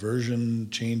 feed conversion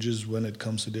changes when it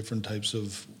comes to different types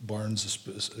of barns,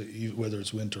 whether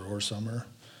it's winter or summer?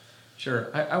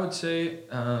 Sure. I would say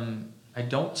I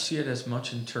don't see it as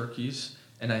much in turkeys,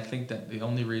 and I think that the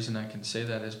only reason I can say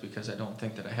that is because I don't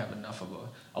think that I have enough of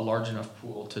a large enough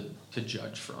pool to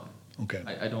judge from. Okay.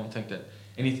 I don't think that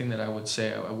anything that I would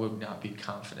say I would not be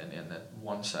confident in that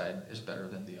one side is better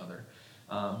than the other.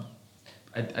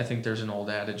 I think there's an old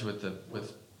adage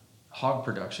with hog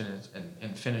production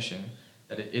and finishing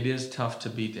that it is tough to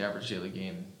beat the average daily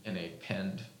gain in a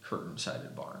penned,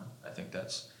 curtain-sided barn. I think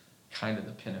that's kind of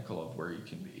the pinnacle of where you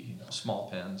can be. Small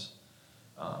pens,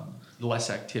 less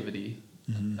activity.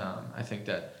 Mm-hmm. I think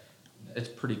that it's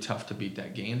pretty tough to beat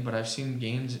that gain. But I've seen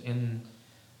gains in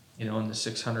the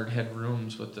 600 head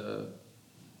rooms with the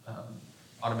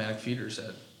automatic feeders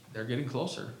that they're getting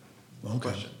closer. No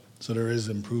question. So there is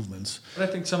improvements. But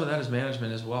I think some of that is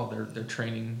management as well. They're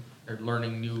training, they're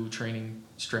learning new training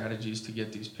strategies to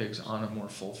get these pigs on a more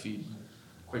full feed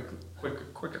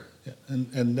quicker. Yeah,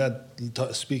 and that,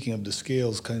 speaking of the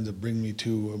scales, kind of bring me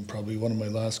to probably one of my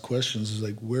last questions is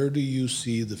like, where do you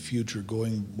see the future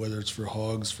going, whether it's for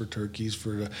hogs, for turkeys,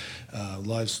 for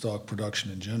livestock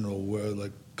production in general, where,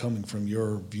 like, coming from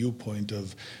your viewpoint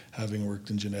of having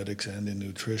worked in genetics and in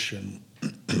nutrition,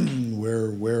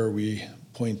 where are we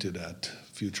pointed at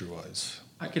future-wise?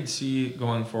 I could see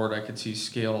going forward, I could see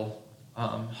scale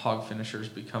hog finishers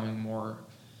becoming more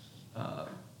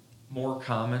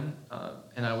common,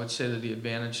 and I would say that the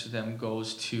advantage to them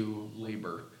goes to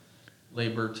labor.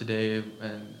 Labor today,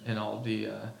 and all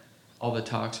the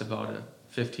talks about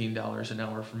 $15 an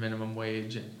hour for minimum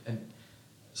wage, and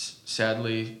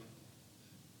sadly,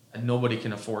 nobody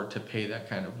can afford to pay that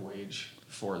kind of wage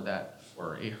for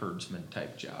a herdsman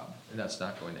type job, and that's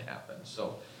not going to happen.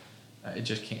 So it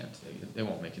just can't. They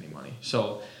won't make any money.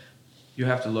 So you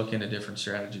have to look into different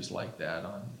strategies like that.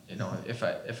 On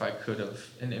if I could have,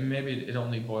 and maybe it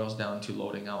only boils down to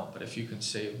loading out, but if you can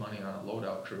save money on a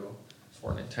loadout crew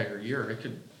for an entire year, it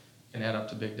can add up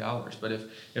to big dollars. But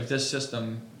if this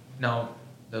system, now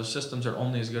those systems are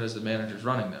only as good as the managers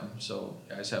running them, so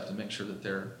guys have to make sure that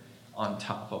they're on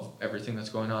top of everything that's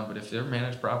going on. But if they're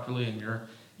managed properly and you're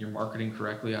marketing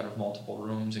correctly out of multiple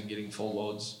rooms and getting full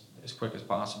loads as quick as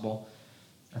possible,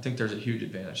 I think there's a huge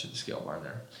advantage to the scale barn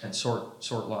there. And sort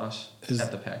loss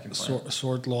at the packing plant.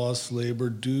 Sort loss,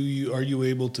 labor. Are you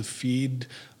able to feed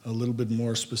a little bit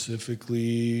more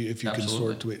specifically if you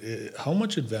Absolutely. Can sort to it? How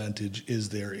much advantage is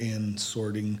there in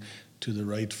sorting to the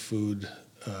right food?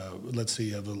 Let's say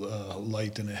you have a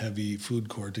light and a heavy food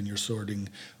court and you're sorting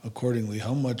accordingly.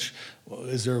 How much,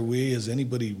 is there a way, has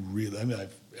anybody really,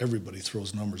 everybody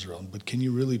throws numbers around, but can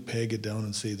you really peg it down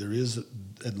and say there is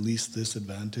at least this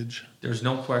advantage? There's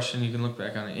no question. You can look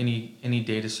back on any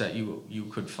data set you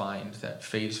could find that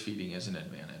phase feeding is an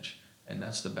advantage, and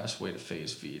that's the best way to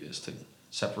phase feed, is to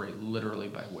separate literally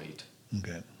by weight.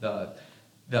 Okay.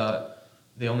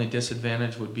 The only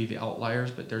disadvantage would be the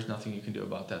outliers, but there's nothing you can do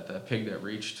about that. The pig that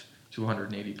reached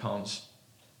 280 pounds,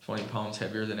 20 pounds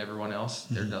heavier than everyone else,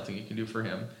 there's nothing you can do for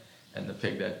him. And the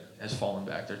pig that has fallen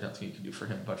back, there's nothing you can do for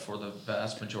him. But for the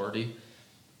vast majority,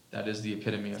 that is the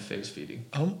epitome of phase feeding.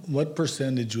 What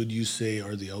percentage would you say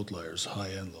are the outliers, high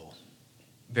and low?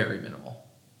 Very minimal.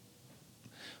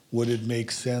 Would it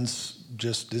make sense,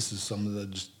 this is some of the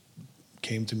just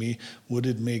came to me, would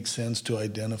it make sense to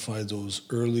identify those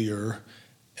earlier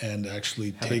and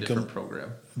actually Have take a different them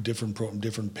program.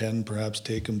 different pen, perhaps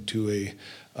take them to a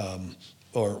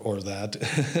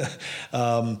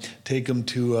take them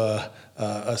to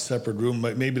a separate room.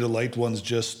 Maybe the light ones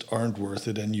just aren't worth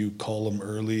it, and you call them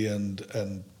early and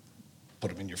put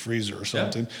them in your freezer or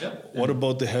something. Yeah. What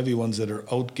about the heavy ones that are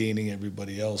outgaining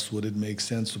everybody else? Would it make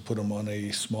sense to put them on a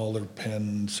smaller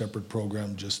pen, separate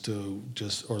program,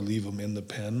 or leave them in the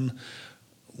pen?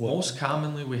 Most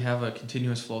commonly, we have a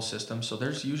continuous flow system, so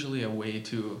there's usually a way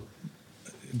to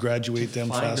graduate them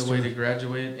find faster. a way to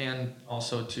graduate and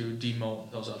also to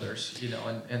demote those others.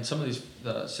 And some of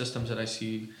the systems that I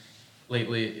see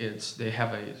lately, they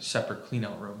have a separate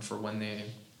cleanout room for when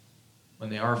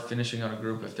they are finishing out a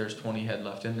group. If there's 20 head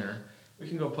left in there, we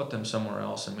can go put them somewhere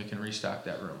else and we can restock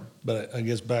that room. But I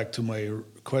guess back to my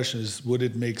question is, would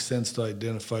it make sense to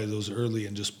identify those early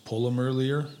and just pull them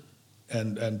earlier,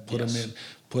 and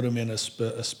put them in a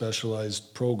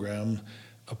specialized program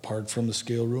apart from the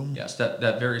scale room? Yes,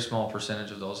 that very small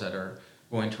percentage of those that are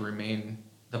going to remain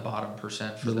the bottom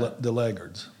percent for the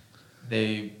laggards.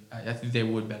 I think they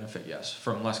would benefit, yes,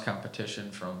 from less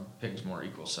competition from pigs more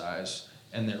equal size,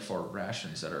 and therefore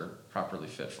rations that are properly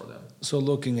fit for them. So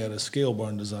looking at a scale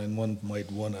barn design, one might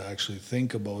want to actually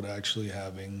think about actually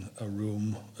having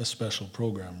a special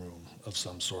program room of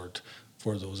some sort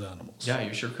for those animals. Yeah,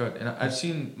 you sure could. And I've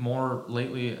seen more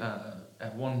lately,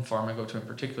 at one farm I go to in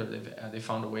particular, they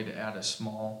found a way to add a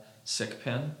small sick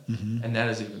pen, and that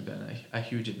has even been a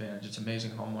huge advantage. It's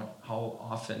amazing how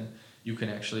often you can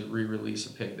actually re-release a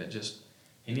pig that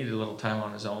he needed a little time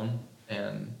on his own,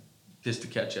 and just to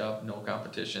catch up, no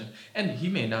competition. And he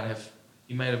might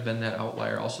have been that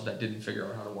outlier also that didn't figure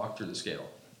out how to walk through the scale.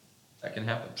 That can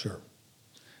happen. Sure.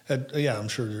 Yeah, I'm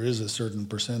sure there is a certain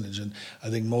percentage, and I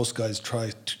think most guys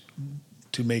try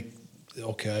to make,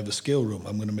 okay, I have a scale room,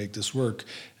 I'm going to make this work,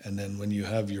 and then when you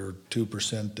have your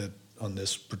 2% that on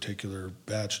this particular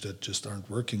batch that just aren't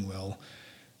working well,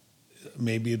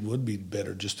 maybe it would be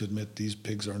better just to admit these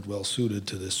pigs aren't well suited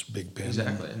to this big pen.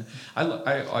 Exactly. And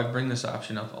I bring this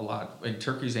option up a lot in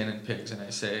turkeys and in pigs, and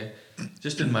I say,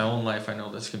 just in my own life, I know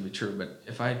this can be true, but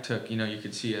if I took, you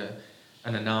could see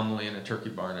an anomaly in a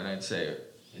turkey barn, and I'd say,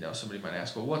 somebody might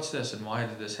ask, well, what's this and why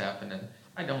did this happen? And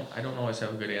I don't always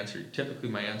have a good answer. Typically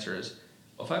my answer is,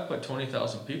 well, if I put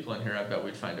 20,000 people in here, I bet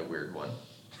we'd find a weird one.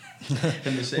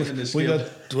 And the same in the scale.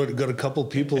 We got a couple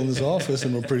people in this office,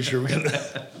 and we're pretty sure we're going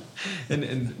to...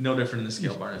 And no different in the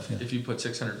scale barn. If you put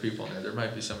 600 people in there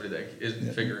might be somebody that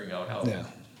isn't figuring out how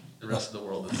the rest of the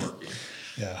world is working.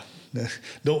 Yeah.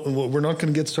 We're not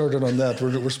going to get started on that.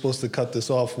 We're supposed to cut this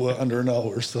off under an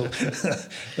hour, so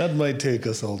that might take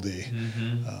us all day.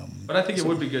 But I think it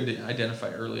would be good to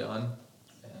identify early on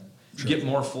and get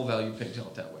more full value pigs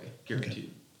out that way,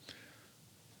 guaranteed. Okay.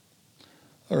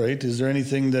 All right. Is there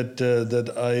anything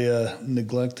that I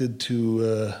neglected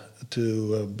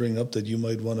to bring up that you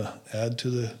might want to add to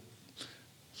the?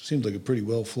 Seems like a pretty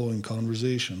well flowing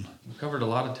conversation. We covered a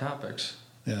lot of topics.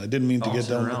 Yeah, I didn't mean to get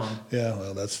down. Around. Yeah,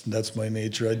 well, that's my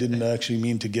nature. I didn't actually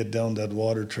mean to get down that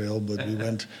water trail, but we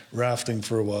went rafting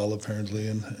for a while apparently,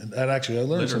 and actually I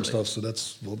learned some stuff. So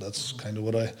that's kind of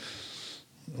what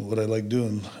I like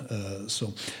doing.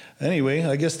 So anyway,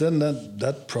 I guess then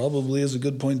that probably is a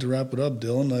good point to wrap it up,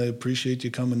 Dylan. I appreciate you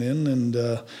coming in,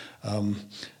 and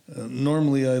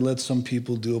normally I let some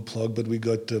people do a plug, but we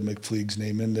got McFleeg's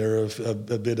name in there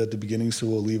a bit at the beginning, so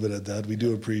we'll leave it at that. We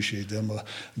do appreciate them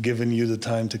giving you the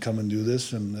time to come and do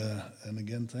this, and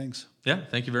again, thanks. Yeah,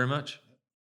 thank you very much.